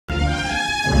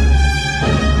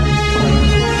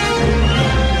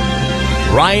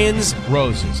Ryan's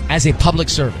Roses as a public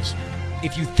service.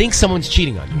 If you think someone's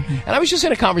cheating on you. And I was just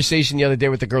in a conversation the other day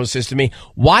with the girl who says to me,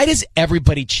 why does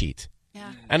everybody cheat? Yeah.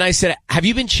 And I said, have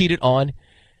you been cheated on?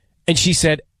 And she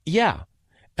said, yeah.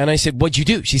 And I said, what'd you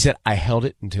do? She said, I held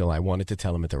it until I wanted to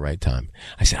tell him at the right time.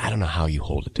 I said, I don't know how you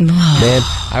hold it. Man,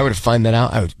 I were to find that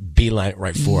out, I would beeline it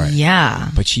right for it. Yeah.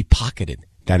 But she pocketed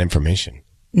that information.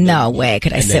 No way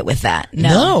could I sit with that.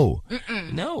 No.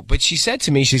 No. But she said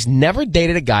to me, she's never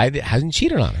dated a guy that hasn't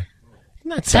cheated on her. Isn't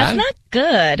that sad? That's not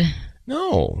good.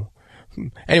 No.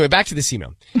 Anyway, back to this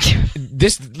email.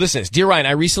 Listen, dear Ryan,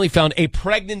 I recently found a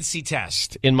pregnancy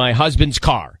test in my husband's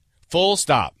car. Full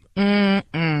stop.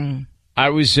 I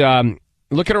was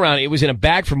looking around. It was in a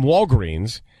bag from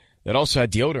Walgreens that also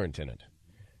had deodorant in it.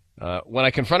 When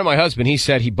I confronted my husband, he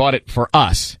said he bought it for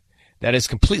us. That is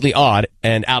completely odd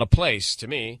and out of place to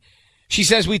me. She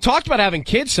says, we talked about having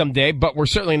kids someday, but we're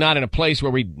certainly not in a place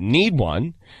where we need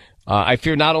one. I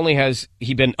fear not only has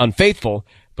he been unfaithful,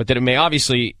 but that it may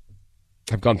obviously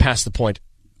have gone past the point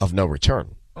of no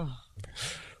return.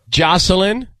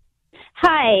 Joseline?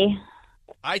 Hi.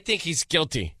 I think he's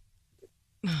guilty.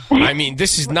 I mean,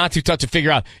 this is not too tough to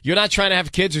figure out. You're not trying to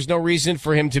have kids. There's no reason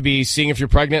for him to be seeing if you're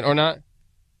pregnant or not.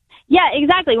 Yeah,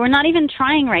 exactly. We're not even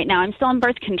trying right now. I'm still on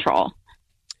birth control.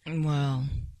 Wow.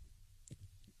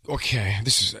 Okay,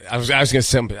 I was going to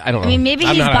say, I don't know. I mean, maybe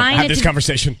he's buying have it this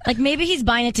conversation. Like, maybe he's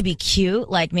buying it to be cute.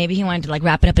 Like, maybe he wanted to, like,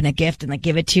 wrap it up in a gift and, like,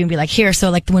 give it to you and be like, here,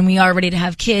 so, like, when we are ready to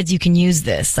have kids, you can use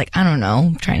this. Like, I don't know.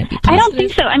 I'm trying to be positive. I don't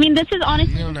think so. I mean, this is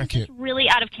honestly just really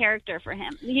out of character for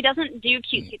him. He doesn't do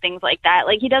cutesy things like that.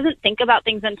 Like, he doesn't think about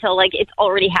things until, like, it's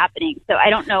already happening. So I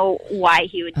don't know why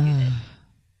he would do this.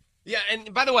 Yeah,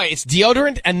 and by the way, it's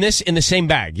deodorant and this in the same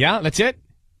bag, yeah? That's it?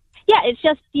 Yeah, it's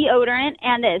just deodorant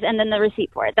and then the receipt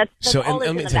for it. That's all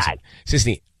that's in the bag.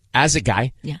 Sisney, as a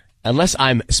guy, unless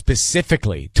I'm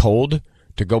specifically told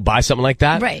to go buy something like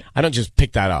that, right. I don't just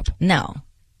pick that up. No.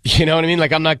 You know what I mean?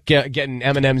 Like, I'm not getting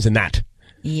M&Ms and that.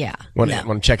 Yeah. When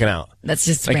I'm checking out. That's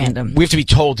just like, random. We have to be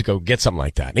told to go get something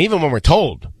like that. And even when we're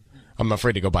told, I'm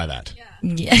afraid to go buy that.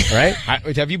 Yeah. Right?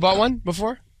 Have you bought one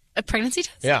before? A pregnancy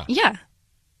test? Yeah. Yeah.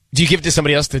 Do you give it to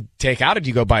somebody else to take out, or do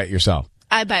you go buy it yourself?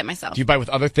 I buy it myself. Do you buy it with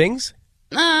other things?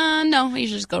 No, I usually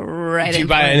just go right in. Do you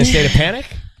buy it in a state of panic?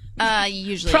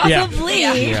 Usually. Probably.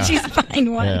 Yeah. She's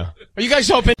buying one. Yeah. Are you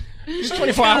guys open? Just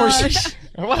 24 hours.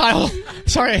 Well,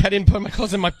 sorry, I didn't put my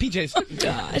clothes in my PJs. Oh,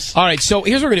 gosh. All right, so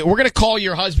here's what we're going to do. We're going to call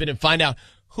your husband and find out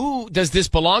who does this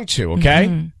belong to, okay?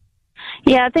 Mm-hmm.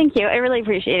 Yeah, thank you. I really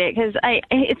appreciate it because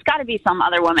it's got to be some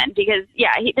other woman because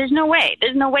there's no way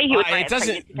he would.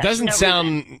 It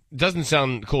doesn't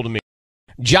sound cool to me.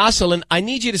 Joseline, I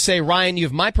need you to say, Ryan, you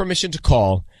have my permission to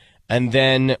call, and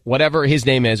then whatever his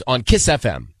name is on Kiss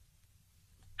FM.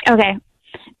 Okay,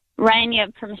 Ryan, you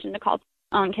have permission to call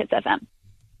on Kiss FM.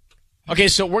 Okay,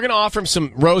 so we're going to offer him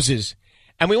some roses,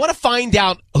 and we want to find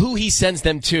out who he sends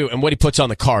them to and what he puts on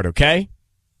the card. Okay.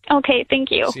 Okay,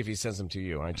 thank you. See if he sends them to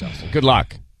you. All right, Joseline. Good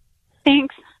luck.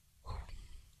 Thanks.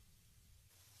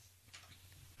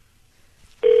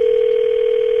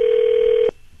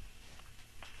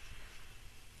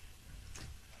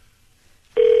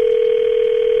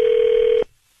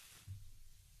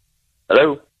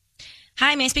 Hello.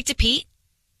 Hi, may I speak to Pete?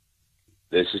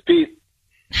 This is Pete.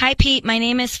 Hi, Pete. My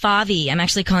name is Favi. I'm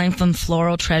actually calling from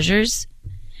Floral Treasures.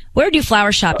 We're a new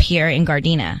flower shop here in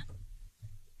Gardena.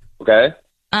 Okay.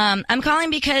 I'm calling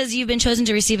because you've been chosen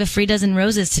to receive a free dozen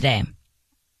roses today.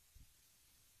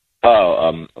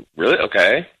 Oh, really?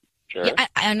 Okay. Sure. Yeah,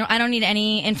 I don't need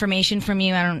any information from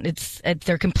you.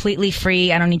 They're completely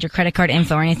free. I don't need your credit card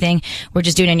info or anything. We're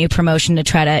just doing a new promotion to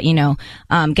try to,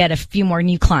 get a few more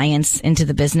new clients into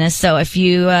the business. So if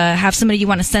you have somebody you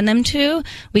want to send them to,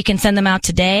 we can send them out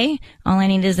today. All I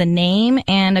need is a name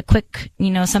and a quick,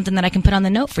 something that I can put on the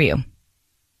note for you.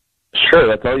 Sure.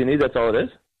 That's all you need. That's all it is.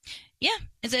 Yeah.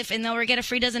 And they'll get a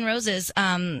free dozen roses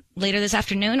later this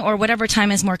afternoon or whatever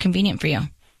time is more convenient for you.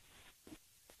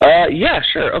 Yeah,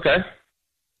 sure. Okay.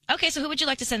 Okay, so who would you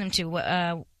like to send them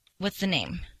to? What's the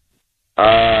name?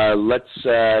 Let's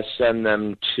send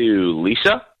them to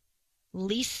Lisa.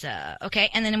 Lisa. Okay,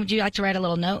 and then would you like to write a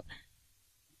little note?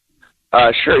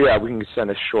 Sure, yeah, we can send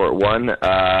a short one.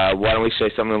 Why don't we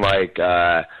say something like,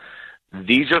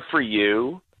 these are for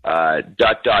you, ...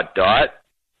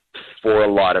 for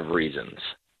a lot of reasons. ...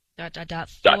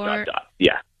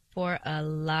 Yeah. For a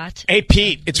lot. Hey,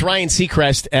 Pete, it's Ryan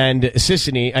Seacrest and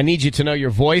Sissany. I need you to know your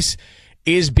voice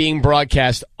is being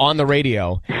broadcast on the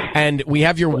radio, and we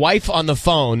have your wife on the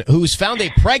phone who's found a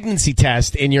pregnancy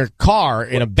test in your car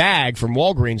in a bag from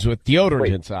Walgreens with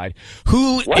deodorant inside.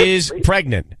 Who is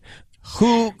pregnant?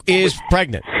 Who is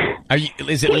pregnant?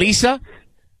 Is it Lisa?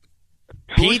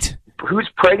 Pete? Who's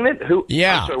pregnant? Who?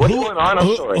 Yeah. I'm sorry, what's going on?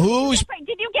 I'm sorry. Who's?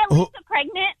 Did you get Lisa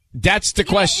pregnant? That's the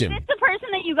question. Is this the person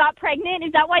that you got pregnant?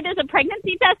 Is that why there's a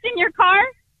pregnancy test in your car?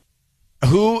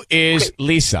 Who is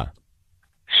Lisa?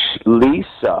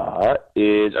 Lisa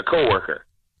is a coworker.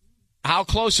 How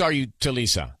close are you to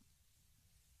Lisa?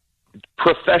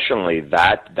 Professionally,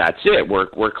 that's it.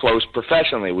 We're close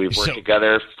professionally. We've worked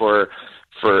together for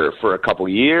a couple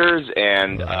years,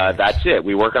 and that's it.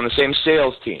 We work on the same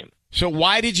sales team. So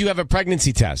why did you have a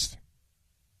pregnancy test?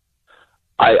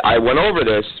 I went over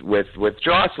this with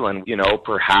Joseline.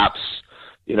 Perhaps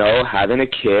having a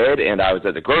kid, and I was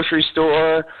at the grocery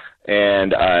store,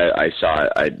 and I saw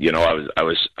I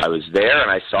was there,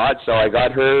 and I saw it, so I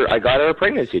got her a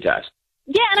pregnancy test.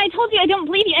 Yeah, and I told you I don't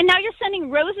believe you, and now you're sending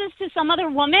roses to some other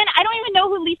woman. I don't even know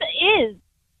who Lisa is.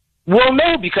 Well,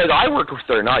 no, because I work with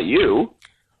her, not you.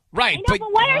 Right, I know,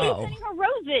 but why are you sending her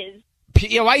roses?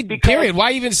 Period.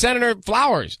 Why even sending her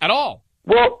flowers at all?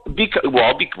 Well, because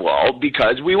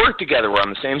we work together. We're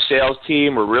on the same sales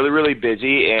team. We're really, really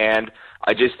busy, and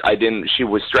she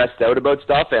was stressed out about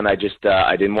stuff, and I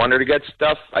didn't want her to get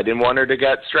stuff. I didn't want her to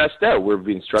get stressed out. We've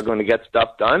been struggling to get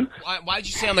stuff done. Why did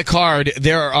you say on the card,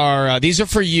 these are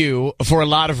for you for a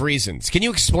lot of reasons? Can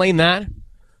you explain that?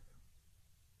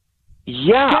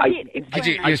 Yeah. You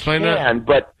explain that?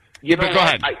 But, go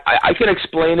ahead. I can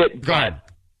explain it. Go ahead.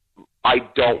 I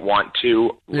don't want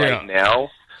to right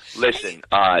now. Listen,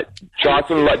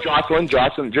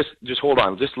 Joseline, just hold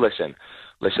on. Just listen.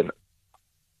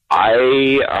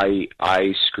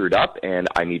 I screwed up, and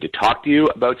I need to talk to you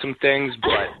about some things,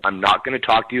 but I'm not going to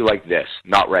talk to you like this.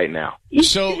 Not right now.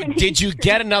 So, did you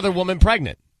get another woman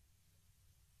pregnant?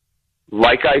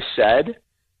 Like I said,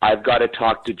 I've got to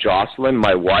talk to Joseline,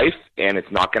 my wife, and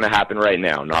it's not going to happen right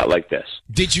now. Not like this.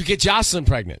 Did you get Joseline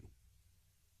pregnant?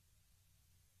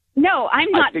 No, I'm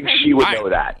not. I think pregnant. she would know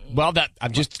that. Well,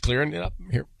 I'm just clearing it up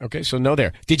here. Okay, so no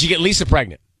there. Did you get Lisa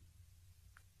pregnant?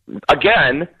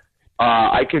 Again,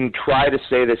 I can try to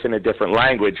say this in a different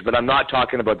language, but I'm not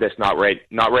talking about this. Not right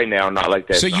now. Not like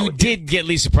this. So you did get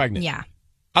Lisa pregnant? Yeah.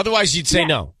 Otherwise, you'd say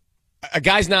no. A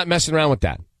guy's not messing around with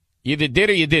that. You either did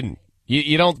or you didn't.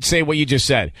 You don't say what you just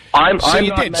said. I'm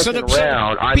not messing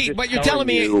around. I'm Pete, just what you're telling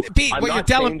me, Pete, I'm what not you're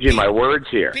telling changing my words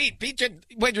here. Pete,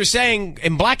 what you're saying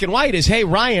in black and white is, hey,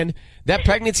 Ryan, that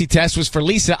pregnancy test was for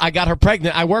Lisa. I got her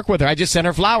pregnant. I work with her. I just sent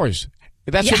her flowers.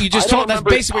 That's what you just told. That's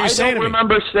basically what you're saying to me. I don't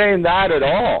remember saying that at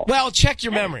all. Well, check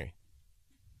your memory.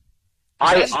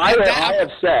 I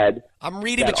have said I'm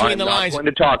reading between the lines. I'm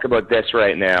not going to talk about this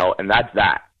right now, and that's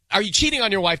that. Are you cheating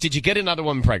on your wife? Did you get another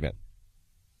woman pregnant?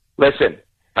 Listen,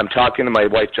 I'm talking to my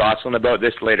wife Joseline about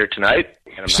this later tonight,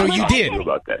 and I'm so not you talking did to you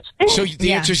about this. So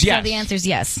the answer is yes. So the answer is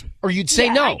yes. Or you'd say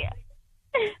no.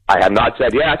 I have not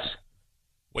said yes.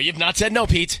 Well, you've not said no,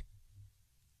 Pete.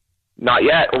 Not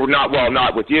yet, or not. Well,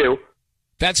 not with you.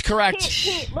 That's correct.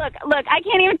 Pete, look, I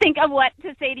can't even think of what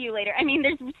to say to you later. I mean,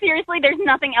 there's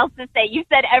nothing else to say. You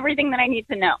said everything that I need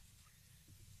to know.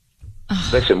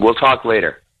 Listen, we'll talk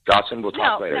later. Jocelyn, we'll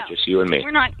talk later. No. Just you and me.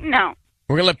 We're not, no.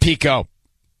 We're going to let Pete go.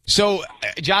 So,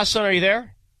 Jocelyn, are you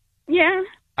there? Yeah.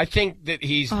 I think that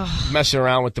he's messing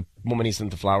around with the woman he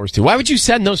sent the flowers to. Why would you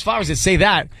send those flowers that say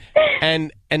that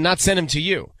and not send them to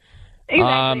you?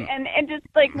 Exactly. And just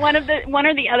like one or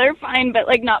the other, fine, but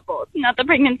like not both. Not the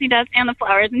pregnancy test and the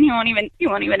flowers, and he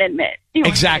won't even admit.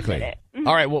 Exactly. Admit it.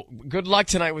 All right, well, good luck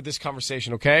tonight with this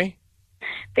conversation, okay?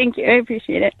 Thank you. I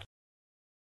appreciate it.